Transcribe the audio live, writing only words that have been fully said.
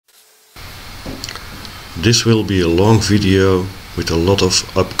This will be a long video with a lot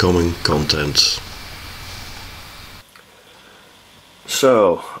of upcoming content.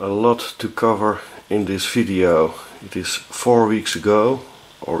 So, a lot to cover in this video. It is 4 weeks ago,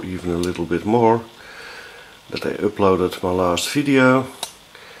 or even a little bit more, that I uploaded my last video.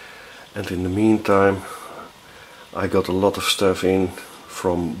 And in the meantime, I got a lot of stuff in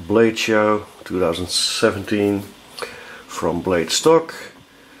from Bladeshow 2017, from Bladestock,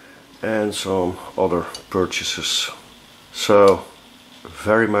 and some other purchases. So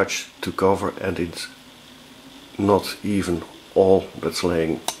very much to cover, and it's not even all that's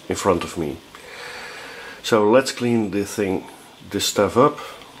laying in front of me. So let's clean this stuff up.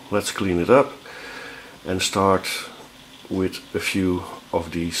 Let's clean it up and start with a few of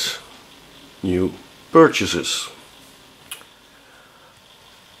these new purchases.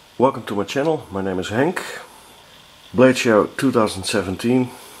 Welcome to my channel. My name is Henk. Bladeshow 2017.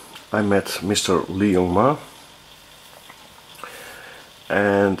 I met Mr. Lee Ma,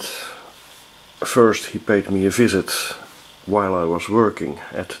 and first he paid me a visit while I was working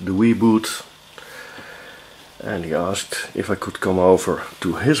at the Wii booth, and he asked if I could come over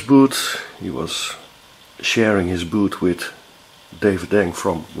to his booth. He was sharing his booth with David Eng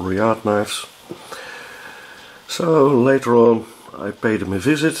from Riyadh Knives. So later on I paid him a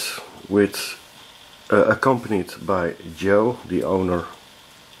visit with accompanied by Joe, the owner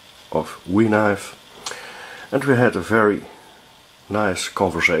of Wii Knife, and we had a very nice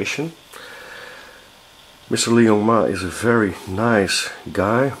conversation. Mr. Lee Ma is a very nice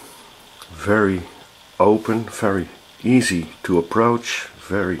guy, very open, very easy to approach,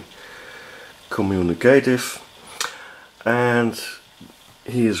 very communicative, and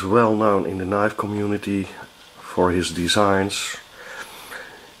he is well known in the knife community for his designs,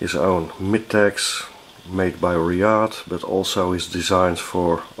 his own mid-tags made by Riyadh, but also his designs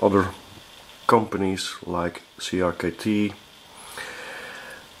for other companies like CRKT.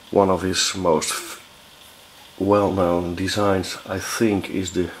 One of his most well-known designs, I think,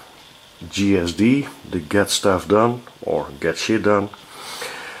 is the GSD, the Get Stuff Done or Get Shit Done.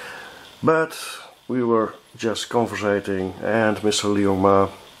 But we were just conversating, and Mr. Lee Ma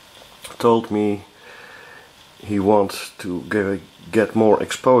told me he wants to get more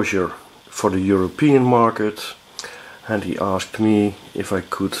exposure for the European market, and he asked me if I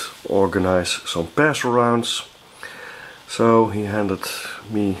could organize some Passarounds. So he handed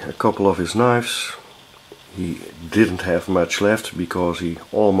me a couple of his knives. He didn't have much left because he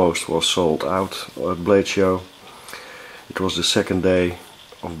almost was sold out at Bladeshow. It was the second day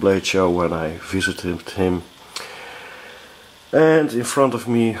of Bladeshow when I visited him, and in front of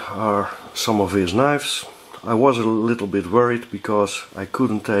me are some of his knives. I was a little bit worried because I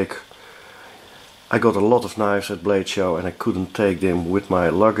got a lot of knives at Bladeshow and I couldn't take them with my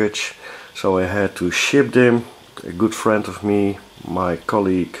luggage, so I had to ship them. A good friend of me, my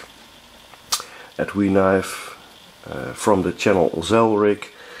colleague at Wii Knife from the channel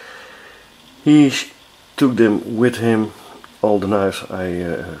Zelric, he took them with him. All the knives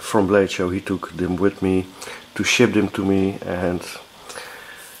from Bladeshow, he took them with me to ship them to me, and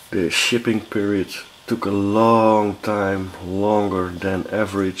the shipping period took a long time, longer than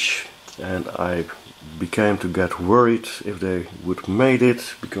average, and I began to get worried if they would made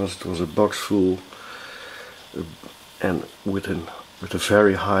it, because it was a box full and with a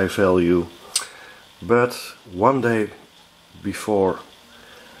very high value. But one day before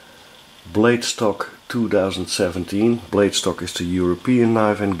Bladestock 2017, Bladestock is the European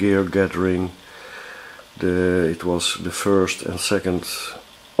knife and gear gathering. It was the 1st and 2nd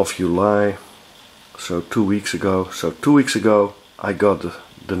of July, so 2 weeks ago. So 2 weeks ago I got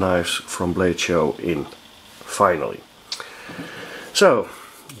the knives from Bladeshow in, finally. So,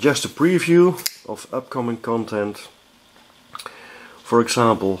 just a preview of upcoming content. For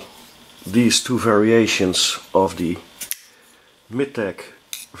example, these two variations of the mid-tag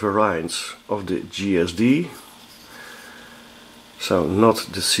variants of the GSD. So not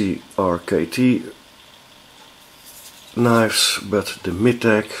the CRKT knives, but the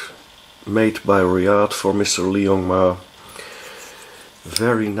mid-tag made by Riyadh for Mr. Lee Ma.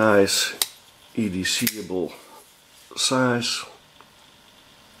 Very nice EDC-able size,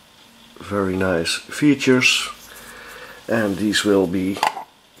 very nice features, and these will be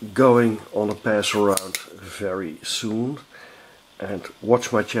going on a pass around very soon. And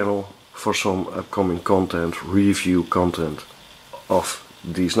watch my channel for some upcoming content, review content of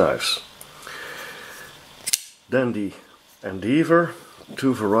these knives. Then the Endeavour,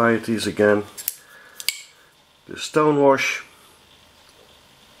 two varieties again, the Stonewash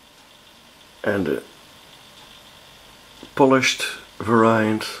and the polished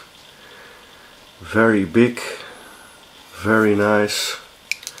variant. Very big, very nice.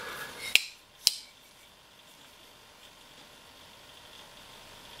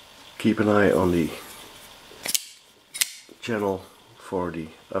 Keep an eye on the channel for the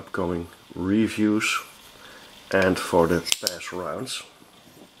upcoming reviews and for the Passarounds.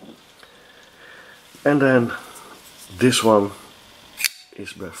 And then this one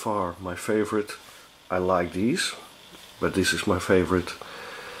is by far my favorite. I like these, but this is my favorite.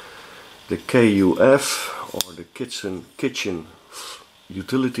 The KUF, or the kitchen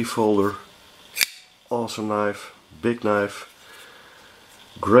utility folder. Awesome knife, big knife.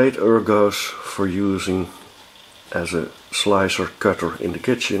 Great ergos for using as a slicer cutter in the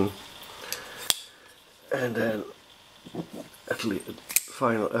kitchen. And then at least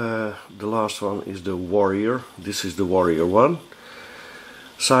the last one is the Warrior. This is the Warrior 1.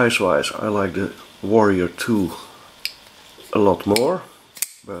 Size wise I like the Warrior 2 a lot more,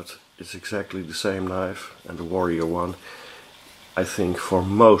 but it's exactly the same knife, and the Warrior 1 I think for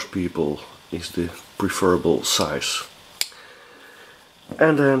most people is the preferable size.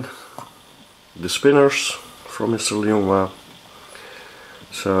 And then the spinners from Mr. Liongma.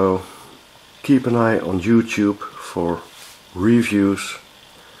 So keep an eye on YouTube for reviews,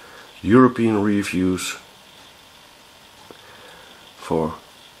 European reviews for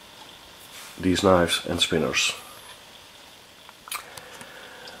these knives and spinners.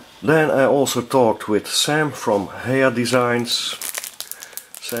 Then I also talked with Sam from Hea Designs.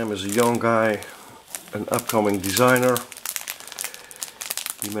 Sam is a young guy, an upcoming designer.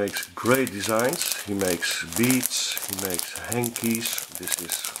 He makes great designs. He makes beads, he makes hankies. This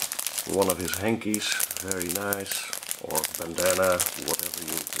is one of his hankies, very nice, or bandana, whatever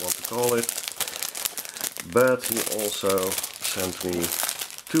you want to call it. But he also sent me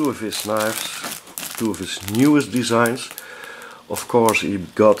two of his knives, two of his newest designs. Of course, he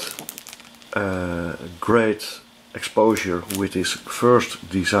got great exposure with his first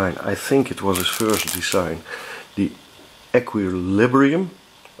design. I think it was his first design, the Equilibrium.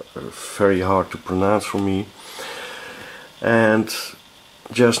 Very hard to pronounce for me. And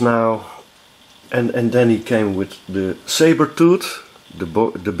just now, and then he came with the saber tooth,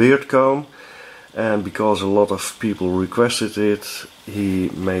 the beard comb, and because a lot of people requested it, he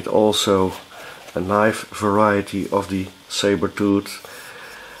made also a knife variety of the saber tooth,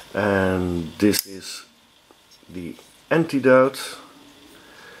 and this is the Antidote.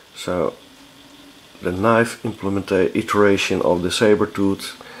 So the knife iteration of the saber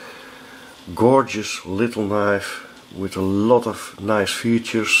tooth. Gorgeous little knife with a lot of nice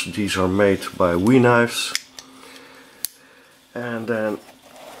features. These are made by We Knives. And then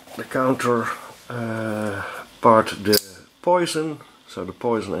the counter part, the Poison. So the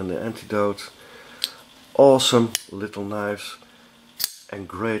Poison and the Antidote. Awesome little knives and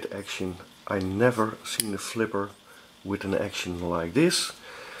great action. I never seen a flipper with an action like this.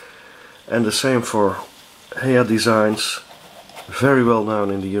 And the same for Hea Designs. Very well known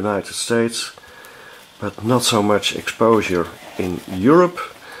in the United States, but not so much exposure in Europe.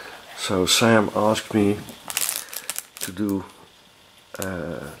 So Sam asked me to do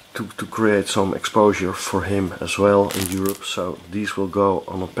to create some exposure for him as well in Europe. So these will go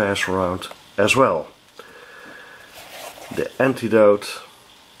on a pass around as well. The Antidote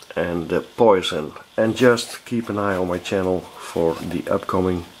and the Poison. And just keep an eye on my channel for the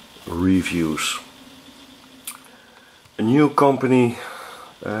upcoming reviews. A new company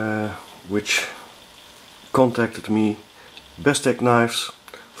which contacted me, Bestech Knives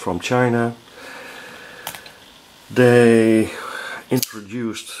from China. They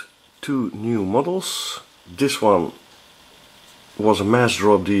introduced two new models. This one was a mass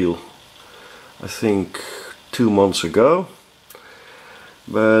drop deal, I think 2 months ago,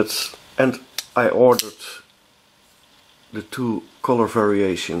 and I ordered the two color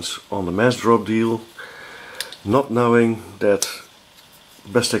variations on the mass drop deal, not knowing that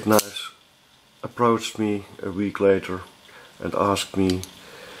Bestech Knives approached me a week later and asked me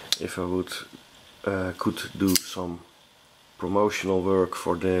if I could do some promotional work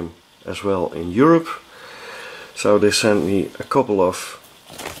for them as well in Europe. So they sent me a couple of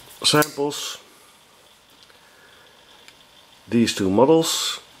samples. These two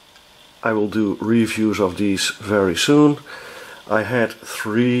models. I will do reviews of these very soon. I had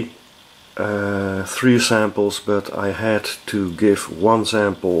three samples, but I had to give one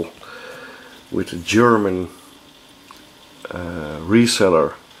sample with a German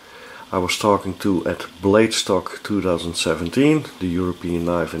reseller I was talking to at Bladestock 2017, the European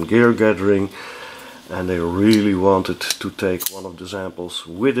Knife and Gear Gathering, and they really wanted to take one of the samples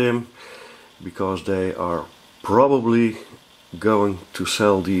with him because they are probably going to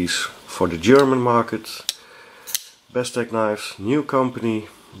sell these for the German market. Bestech knives, new company,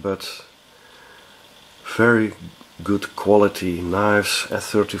 but very good quality knives at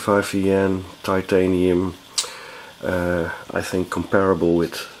 35 VN, titanium, I think comparable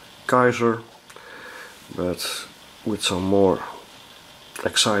with Kaiser, but with some more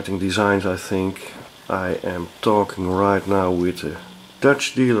exciting designs. I think I am talking right now with a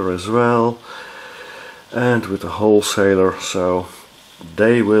Dutch dealer as well and with a wholesaler, so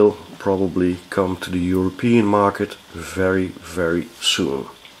they will probably come to the European market very soon.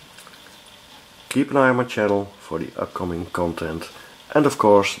 Keep an eye on my channel for the upcoming content, and of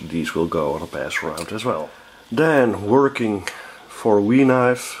course these will go on a pass around as well. Then working for We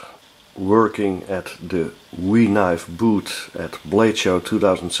Knife, working at the We Knife booth at Bladeshow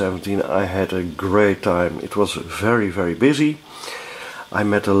 2017, I had a great time. It was very busy. I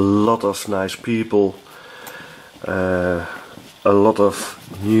met a lot of nice people, a lot of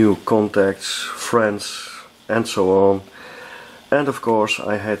new contacts, friends and so on. And of course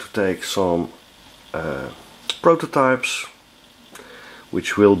I had to take some prototypes,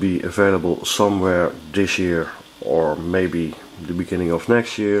 which will be available somewhere this year or maybe the beginning of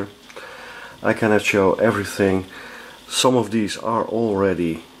next year. I cannot show everything. Some of these are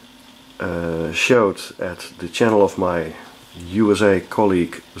already showed at the channel of my USA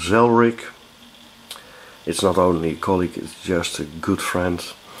colleague Zelric. It's not only a colleague, it's just a good friend.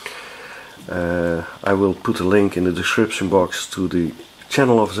 I will put a link in the description box to the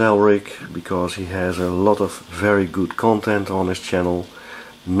channel of Zelric, because he has a lot of very good content on his channel.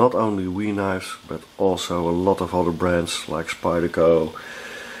 Not only We Knives, but also a lot of other brands like Spyderco,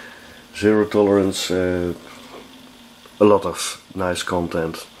 Zero Tolerance, a lot of nice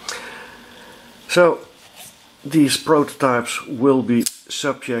content. So these prototypes will be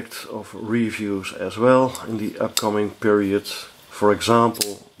subject of reviews as well in the upcoming period. For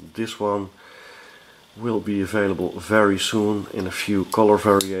example, this one will be available very soon in a few color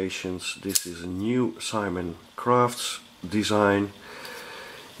variations. This is a new Simon Crafts design.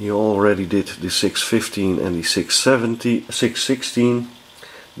 He already did the 615 and the 616,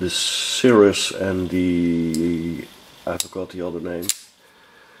 the Cirrus and the, I forgot the other name.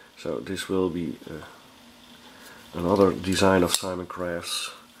 So this will be another design of Simon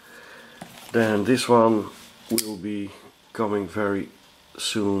Crafts. Then this one will be coming very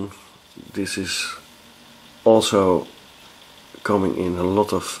soon. This is also coming in a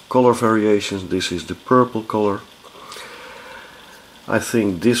lot of color variations. This is the purple color. I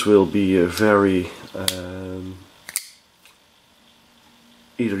think this will be a very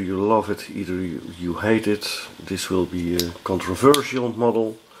either you love it, either you hate it. This will be a controversial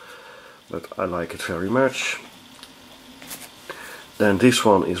model, but I like it very much. Then this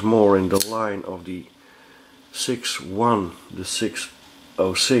one is more in the line of the 6.1, the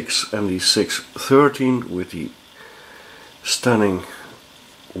 6.06 and the 6.13 with the stunning,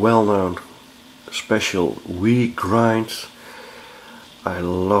 well-known special We grind. I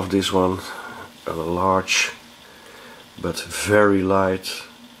love this one, a large but very light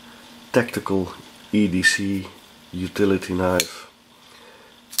tactical EDC utility knife.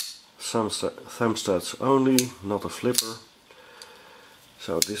 Thumb studs only, not a flipper.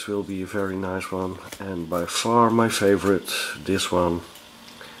 So this will be a very nice one, and by far my favorite, this one.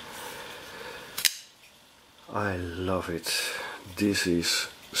 I love it. This is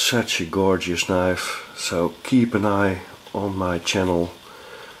such a gorgeous knife, so keep an eye on my channel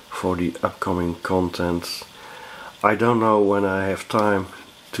for the upcoming content. I don't know when I have time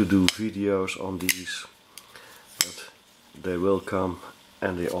to do videos on these, but they will come,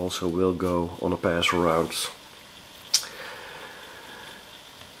 and they also will go on a pass around.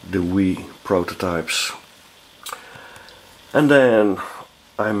 The We prototypes. And then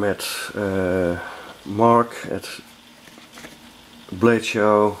I met Mark at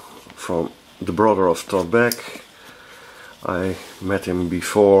Bladeshow, from the brother of Todd Beck. I met him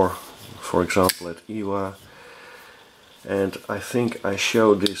before, for example at IWA, and I think I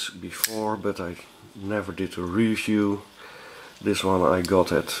showed this before, but I never did a review. This one I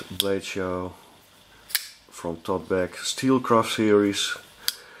got at Bladeshow from Todd Beck Steelcraft series.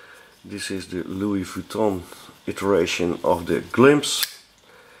 This is the Louis Vuitton iteration of the Glimpse.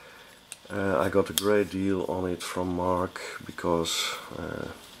 I got a great deal on it from Mark because,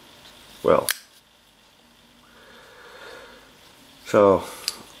 well, so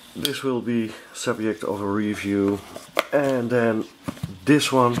this will be subject of a review. And then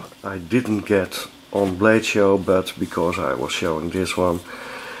this one I didn't get on Bladeshow, but because I was showing this one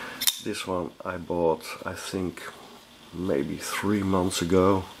I bought, I think maybe 3 months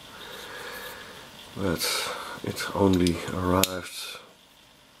ago, but it only arrived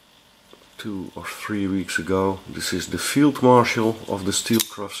 2 or 3 weeks ago. This is the Field Marshal of the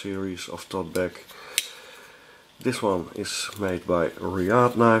Steelcraft series of Tote Bag. This one is made by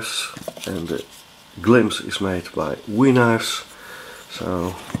Riyadh Knives and the glimpse is made by We Knives.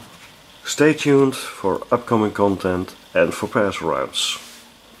 So stay tuned for upcoming content and for Passarounds.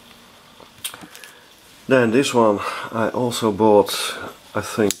 Then this one I also bought, I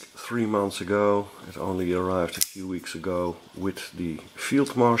think 3 months ago. It only arrived a few weeks ago with the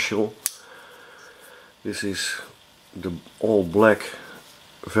Field Marshal. This is the all black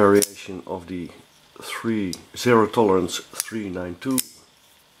variation of the Zero Tolerance 392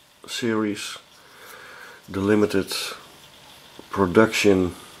 series. The limited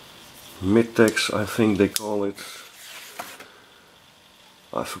production mid-tex, I think they call it.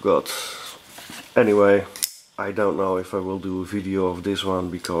 I forgot. Anyway, I don't know if I will do a video of this one,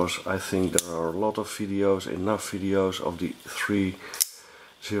 because I think there are a lot of videos, enough videos of the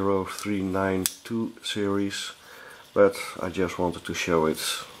 39392 series, but I just wanted to show it.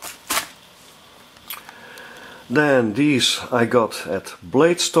 Then these I got at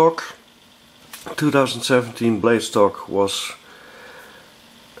Bladestock. 2017 Bladestock was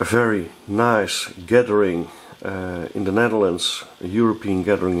a very nice gathering in the Netherlands, a European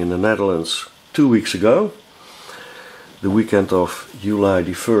gathering in the Netherlands 2 weeks ago. The weekend of July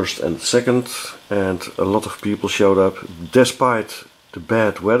the 1st and 2nd, and a lot of people showed up despite the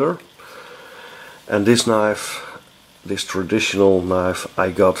bad weather. And this knife, this traditional knife,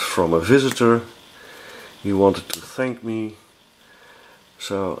 I got from a visitor. He wanted to thank me,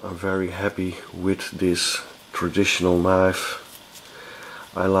 so I'm very happy with this traditional knife.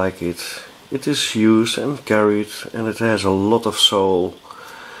 I like it. It is used and carried and it has a lot of soul,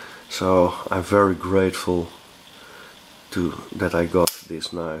 so I'm very grateful that I got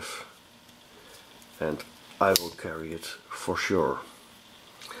this knife, and I will carry it for sure.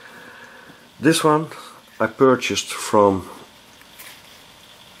 This one I purchased from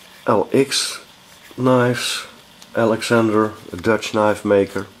LX Knives, Alexander, a Dutch knife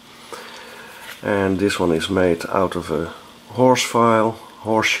maker, and this one is made out of a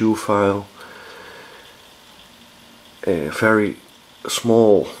horseshoe file, a very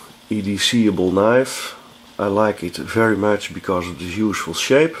small EDCable knife. I like it very much because of the useful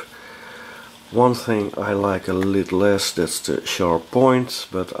shape. One thing I like a little less, that's the sharp point,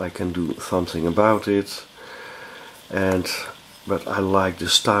 but I can do something about it. But I like the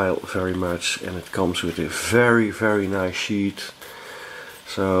style very much, and it comes with a very nice sheet.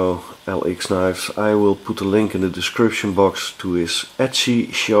 So LX Knives, I will put a link in the description box to his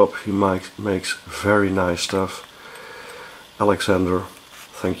Etsy shop. He makes very nice stuff. Alexander,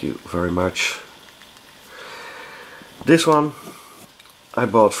 thank you very much. This one I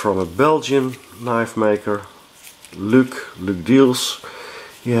bought from a Belgian knife maker, Luc Deals.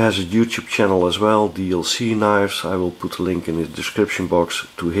 He has a YouTube channel as well, DLC Knives. I will put a link in the description box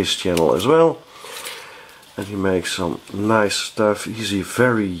to his channel as well. And he makes some nice stuff. He's a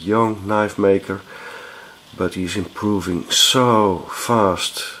very young knife maker, but he's improving so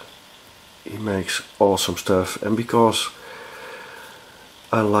fast. He makes awesome stuff, and because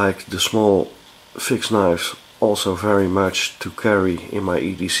I like the small fixed knives also very much to carry in my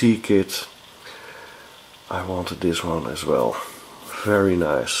EDC kit, I wanted this one as well. Very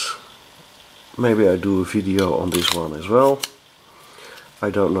nice. Maybe I do a video on this one as well.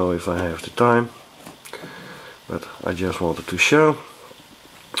 I don't know if I have the time, but I just wanted to show.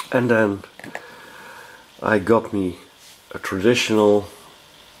 And then I got me a traditional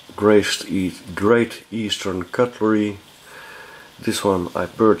Great Eastern cutlery. This one I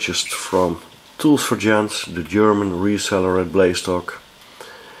purchased from Tools for Gents, the German reseller at Bladestock.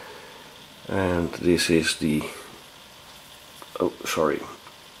 And this is the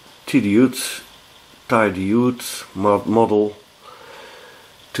TDUT model.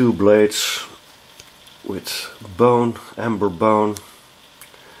 2 blades with bone, amber bone.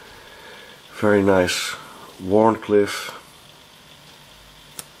 Very nice Warncliffe.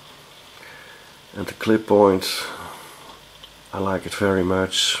 And the clip point, I like it very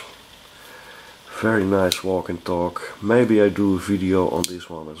much. Very nice walk and talk. Maybe I do a video on this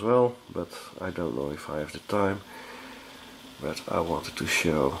one as well, but I don't know if I have the time. But I wanted to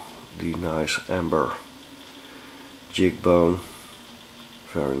show the nice amber jig bone.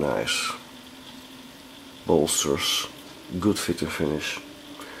 Very nice. Bolsters, good fit and finish.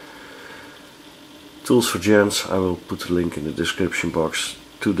 Tools for Gents, I will put a link in the description box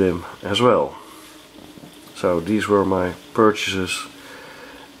to them as well. So these were my purchases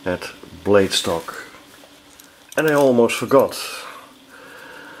at Bladestock. And I almost forgot.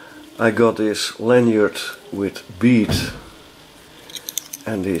 I got this lanyard with bead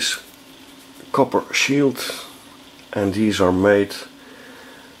and this copper shield, and these are made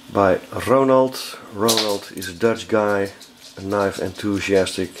by Ronald. Ronald is a Dutch guy, a knife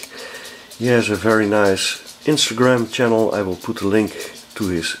enthusiastic. He has a very nice Instagram channel. I will put a link to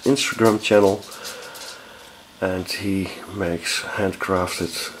his Instagram channel, and he makes handcrafted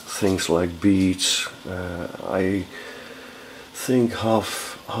things like beads. I think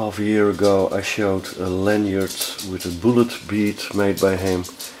half a year ago I showed a lanyard with a bullet bead made by him.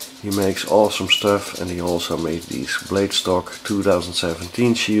 He makes awesome stuff, and he also made these Bladestock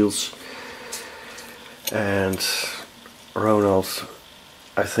 2017 shields. And Ronald,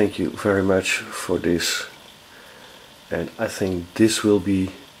 I thank you very much for this, and I think this will be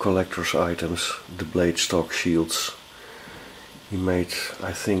collector's items, the Bladestock shields. He made,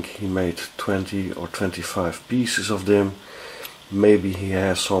 I think he made 20 or 25 pieces of them. Maybe he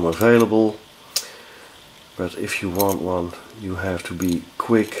has some available, but if you want one you have to be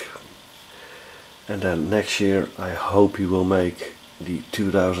quick. And then next year I hope he will make the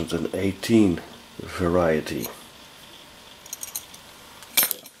 2018 variety.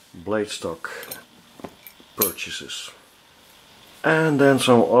 Bladestock purchases. And then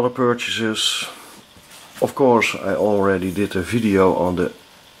some other purchases. Of course, I already did a video on the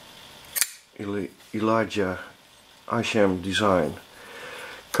Elijah Isham design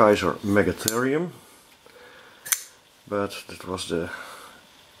Kaiser Megatherium, but that was the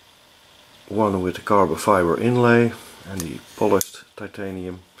one with the carbon fiber inlay and the polished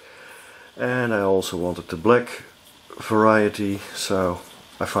titanium. And I also wanted the black variety, so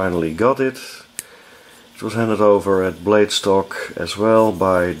I finally got it. It was handed over at Bladestock as well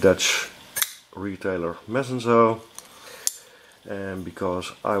by Dutch retailer Messenzo. And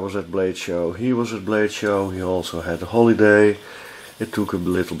because I was at Bladeshow, he was at Bladeshow, he also had a holiday. It took a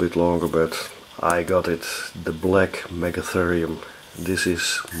little bit longer, but I got it, the black Megatherium. This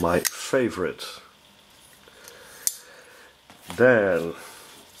is my favorite. Then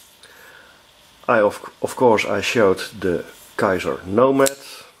of course I showed the Kaiser Nomad,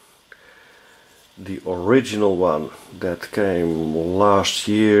 the original one that came last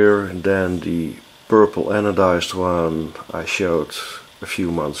year, and then the purple anodized one I showed a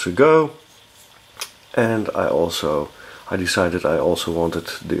few months ago. And I decided I also wanted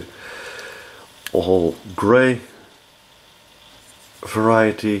the all grey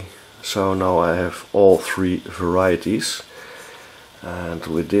variety, so now I have all three varieties. And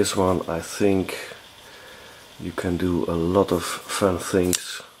with this one I think you can do a lot of fun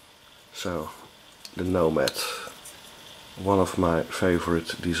things. So the Nomad, one of my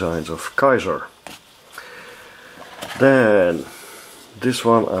favorite designs of Kaiser. Then this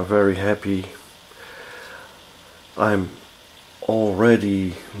one I'm very happy. I'm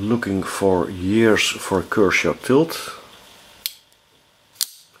already looking for years for a Kershaw tilt,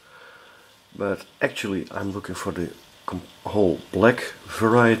 but actually I'm looking for the whole black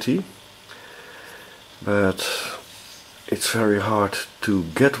variety, but it's very hard to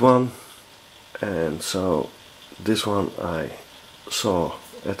get one. And so this one I saw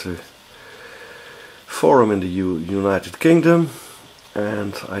at the forum in the United Kingdom,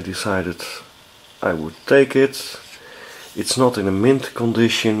 and I decided I would take it. It's not in a mint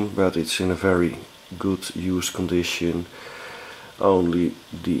condition, but it's in a very good used condition. Only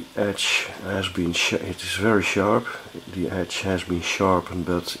the edge has been it is very sharp. The edge has been sharpened,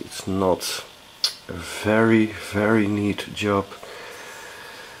 but it's not a very neat job.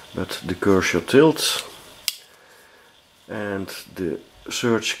 But the Kershaw tilts, and the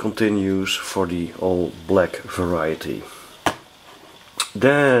search continues for the all black variety.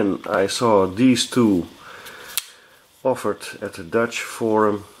 Then I saw these two offered at the Dutch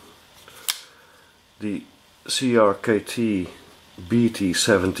forum, the CRKT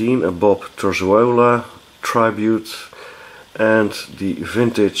BT17, a Bob Terzuola tribute, and the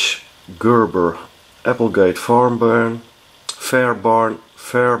vintage Gerber Applegate Fairbairn.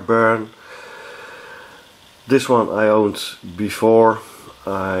 This one I owned before.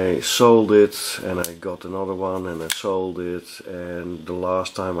 I sold it and I got another one and I sold it, and the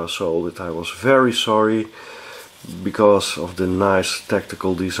last time I sold it I was very sorry because of the nice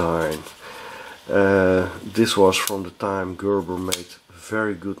tactical design. This was from the time Gerber made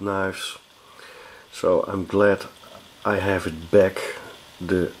very good knives, so I'm glad I have it back,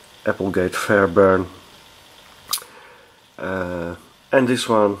 the Applegate Fairbairn. And this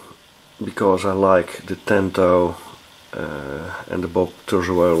one, because I like the Tento and the Bob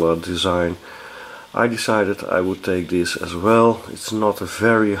Terzuola design, I decided I would take this as well. It's not a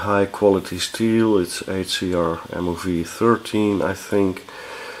very high quality steel, it's HCR MOV 13 I think,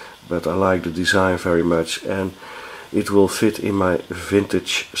 but I like the design very much. And it will fit in my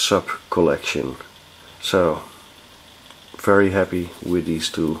vintage sub collection. So very happy with these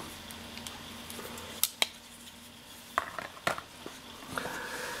two.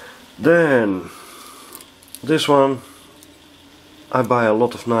 Then this one, I buy a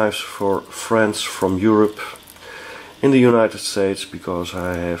lot of knives for friends from Europe in the United States, because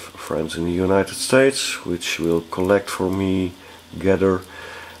I have friends in the United States which will collect for me, gather,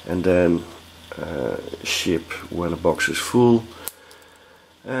 and then ship when a box is full.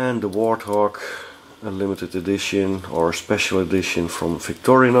 And the Warthog, a limited edition or special edition from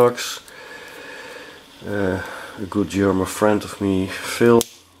Victorinox. A good German friend of me, Phil,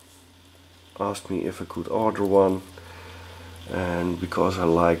 asked me if I could order one, and because I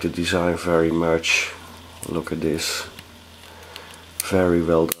like the design very much, look at this, very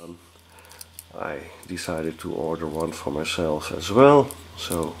well done, I decided to order one for myself as well.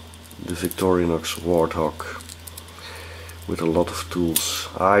 So the Victorinox Warthog with a lot of tools.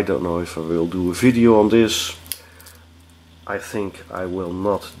 I don't know if I will do a video on this. I think I will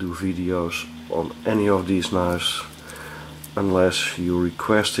not do videos on any of these knives unless you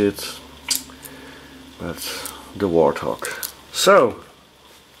request it, but the Warthog. So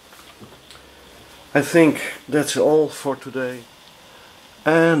I think that's all for today.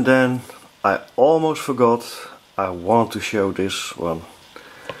 And then I almost forgot, I want to show this one.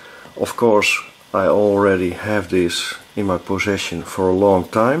 Of course, I already have this in my possession for a long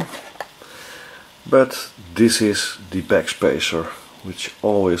time, but this is the backspacer, which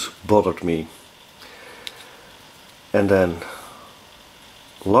always bothered me. And then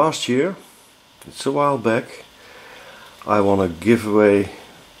last year, it's a while back, I won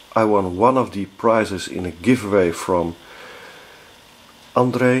one of the prizes in a giveaway from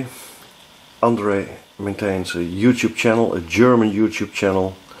Andre. Andre maintains a YouTube channel, a German YouTube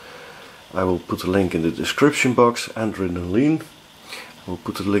channel. I will put a link in the description box, Andre Nolien. I will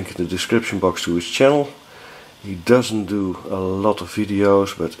put a link in the description box to his channel. He doesn't do a lot of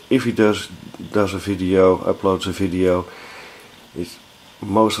videos, but if he does a video, uploads a video, it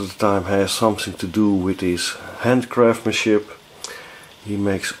most of the time has something to do with his handcraftsmanship. He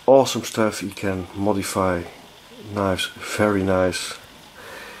makes awesome stuff. He can modify knives very nice.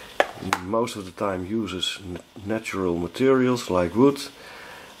 He most of the time uses natural materials like wood,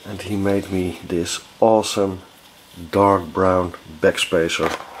 and he made me this awesome dark brown backspacer,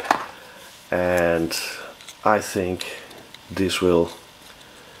 and I think this will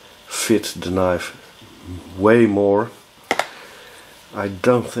fit the knife way more. I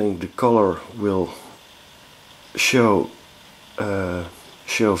don't think the color will show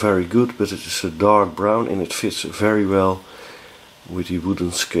very good, but it is a dark brown and it fits very well with the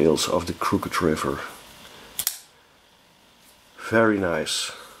wooden scales of the Crooked River. Very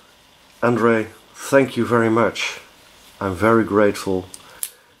nice. Andre, thank you very much. I'm very grateful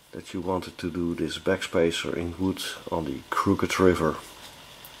that you wanted to do this backspacer in wood on the Crooked River.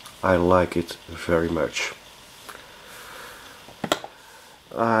 I like it very much.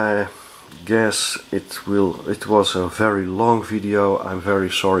 I guess it was a very long video. I'm very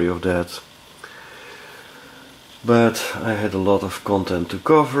sorry of that, but I had a lot of content to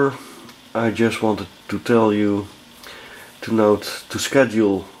cover. I just wanted to tell you to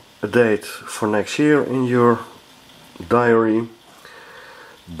schedule a date for next year in your diary.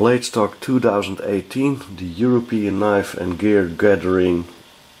 Bladestock 2018, the European Knife and Gear Gathering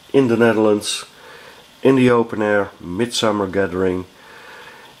in the Netherlands, in the open air, midsummer gathering.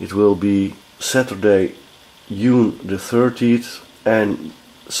 It will be Saturday, June the 30th and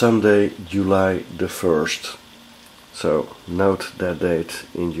Sunday, July the 1st. So note that date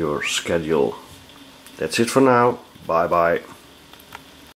in your schedule. That's it for now. Bye bye.